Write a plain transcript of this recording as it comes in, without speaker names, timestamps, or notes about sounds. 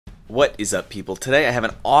What is up, people? Today I have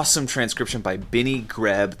an awesome transcription by Benny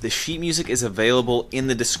Greb. The sheet music is available in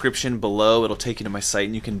the description below. It'll take you to my site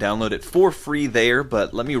and you can download it for free there,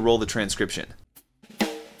 but let me roll the transcription.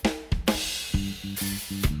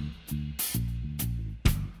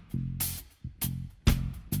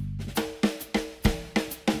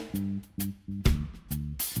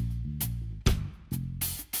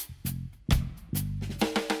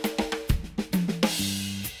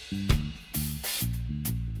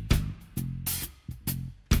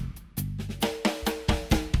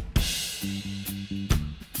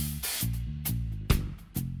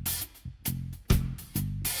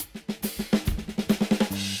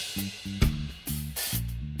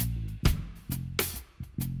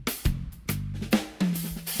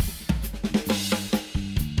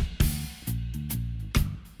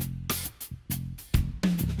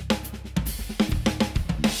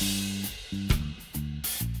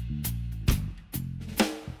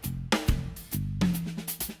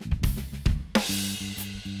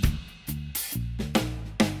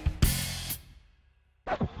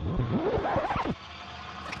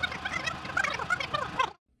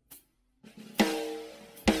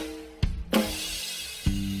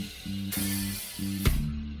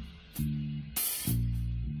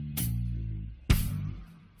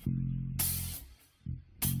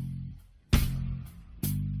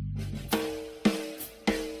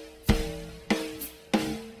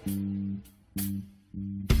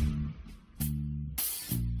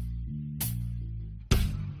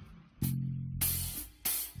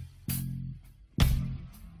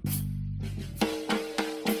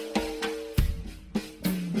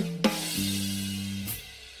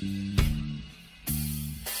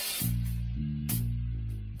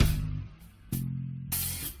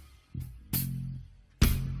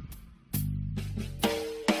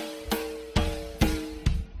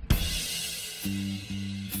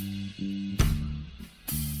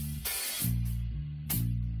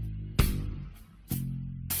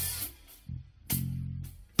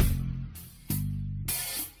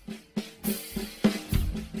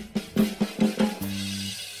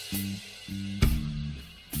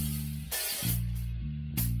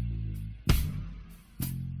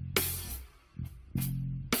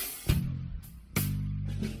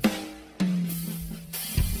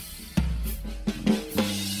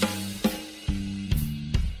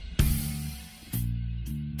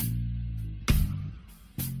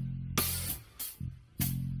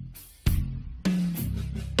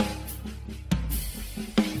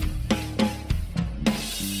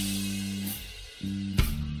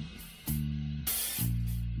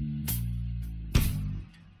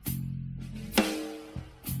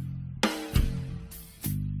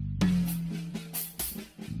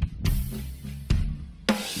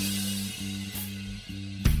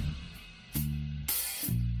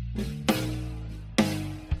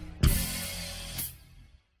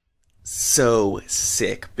 So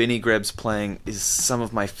sick. Benny Greb's playing is some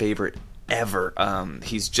of my favorite ever.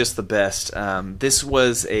 He's just the best. This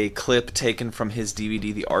was a clip taken from his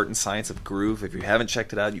DVD, The Art and Science of Groove. If you haven't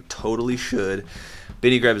checked it out, you totally should.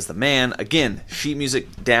 Benny Greb is the man. Again, sheet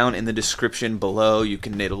music down in the description below.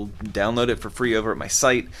 It'll download it for free over at my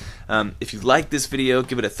site. If you like this video,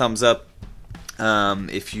 give it a thumbs up.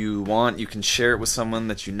 If you want, you can share it with someone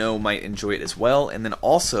that you know might enjoy it as well. And then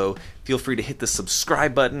also, feel free to hit the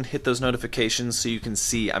subscribe button, hit those notifications so you can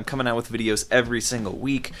see I'm coming out with videos every single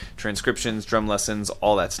week, transcriptions, drum lessons,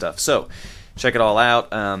 all that stuff. So, check it all out.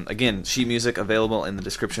 Again, sheet music available in the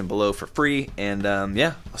description below for free. And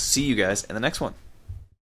yeah, I'll see you guys in the next one.